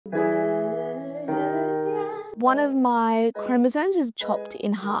One of my chromosomes is chopped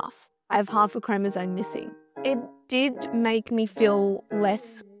in half. I have half a chromosome missing. It did make me feel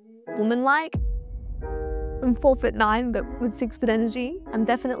less woman-like. I'm 4'9", but with 6 foot energy. I'm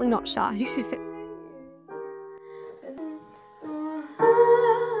definitely not shy.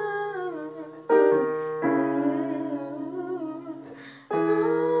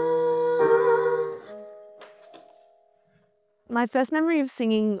 My first memory of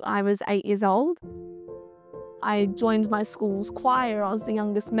singing, I was 8 years old. I joined my school's choir. I was the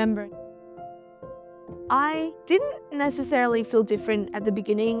youngest member. I didn't necessarily feel different at the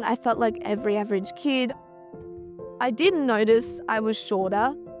beginning. I felt like every average kid. I did notice I was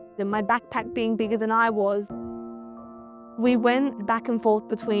shorter than my backpack being bigger than I was. We went back and forth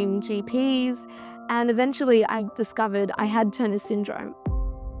between GPs, and eventually I discovered I had Turner syndrome.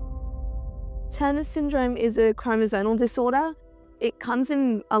 Turner syndrome is a chromosomal disorder. It comes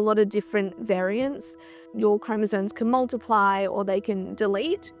in a lot of different variants. Your chromosomes can multiply or they can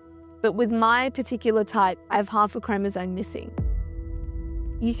delete. But with my particular type, I have half a chromosome missing.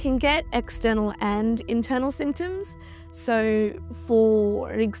 You can get external and internal symptoms. So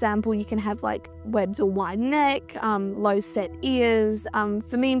for example, you can have like webbed or wide neck, low set ears.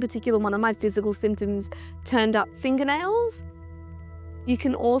 For me in particular, one of my physical symptoms turned up fingernails. You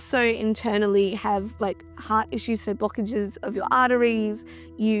can also internally have like heart issues, so blockages of your arteries.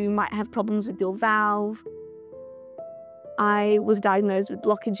 You might have problems with your valve. I was diagnosed with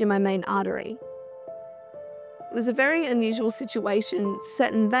blockage in my main artery. It was a very unusual situation.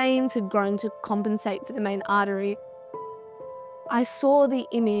 Certain veins had grown to compensate for the main artery. I saw the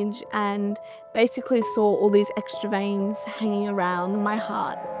image and basically saw all these extra veins hanging around my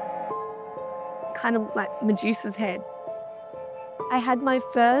heart, kind of like Medusa's head. I had my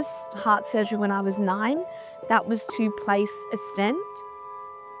first heart surgery when I was 9. That was to place a stent.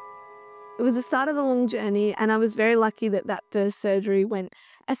 It was the start of a long journey, and I was very lucky that that first surgery went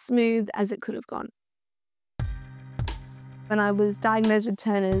as smooth as it could have gone. When I was diagnosed with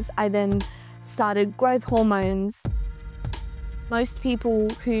Turner's, I then started growth hormones. Most people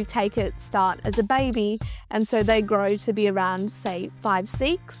who take it start as a baby, and so they grow to be around, say, 5,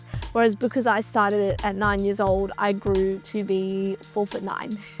 6. Whereas because I started it at 9 years old, I grew to be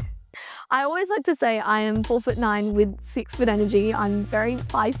 4'9". I always like to say I am 4'9" with 6 foot energy. I'm very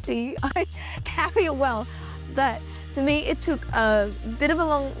feisty. I carry it well. But for me, it took a bit of a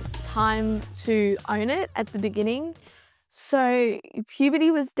long time to own it at the beginning. So puberty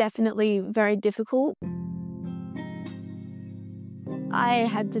was definitely very difficult. I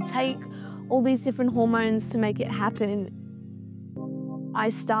had to take all these different hormones to make it happen. I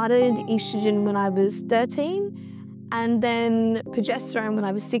started estrogen when I was 13 and then progesterone when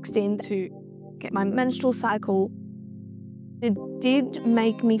I was 16 to get my menstrual cycle. It did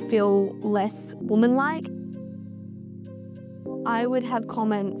make me feel less woman-like. I would have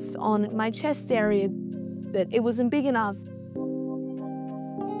comments on my chest area that it wasn't big enough.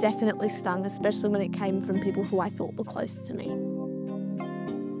 Definitely stung, especially when it came from people who I thought were close to me.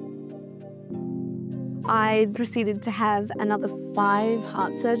 I proceeded to have another 5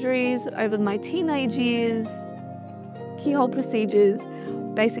 heart surgeries over my teenage years, keyhole procedures,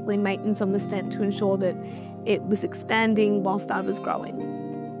 basically maintenance on the stent to ensure that it was expanding whilst I was growing.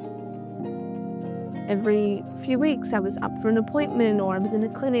 Every few weeks I was up for an appointment, or I was in a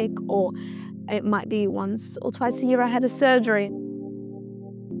clinic, or it might be once or twice a year I had a surgery.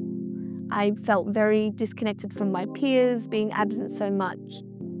 I felt very disconnected from my peers, being absent so much.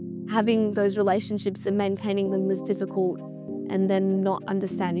 Having those relationships and maintaining them was difficult, and then not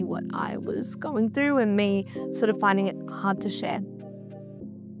understanding what I was going through and me sort of finding it hard to share.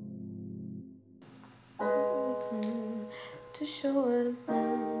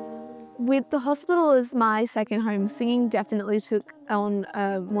 With the hospital as my second home, singing definitely took on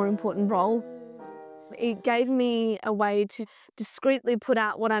a more important role. It gave me a way to discreetly put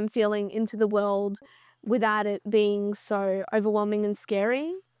out what I'm feeling into the world without it being so overwhelming and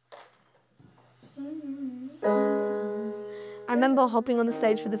scary. I remember hopping on the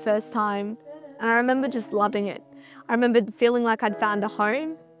stage for the first time, and I remember just loving it. I remember feeling like I'd found a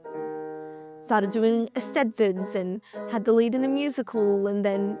home. Started doing Eisteddfods and had the lead in a musical, and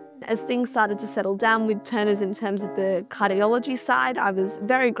then as things started to settle down with Turner's in terms of the cardiology side, I was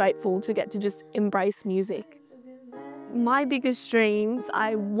very grateful to get to just embrace music. My biggest dreams,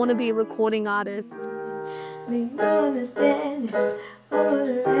 I want to be a recording artist.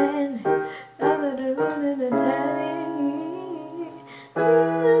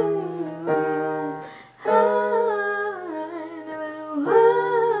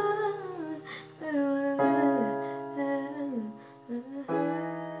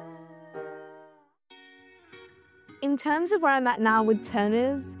 In terms of where I'm at now with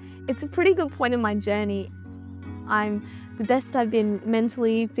Turner's, it's a pretty good point in my journey. I'm the best I've been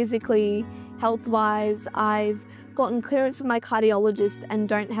mentally, physically, health-wise. I've gotten clearance from my cardiologist and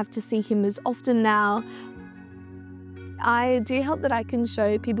don't have to see him as often now. I do hope that I can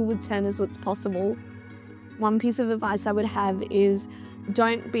show people with Turner's what's possible. One piece of advice I would have is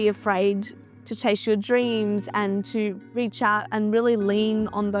don't be afraid to chase your dreams and to reach out and really lean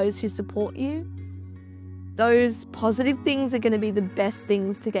on those who support you. Those positive things are going to be the best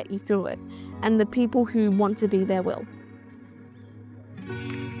things to get you through it, and the people who want to be there will.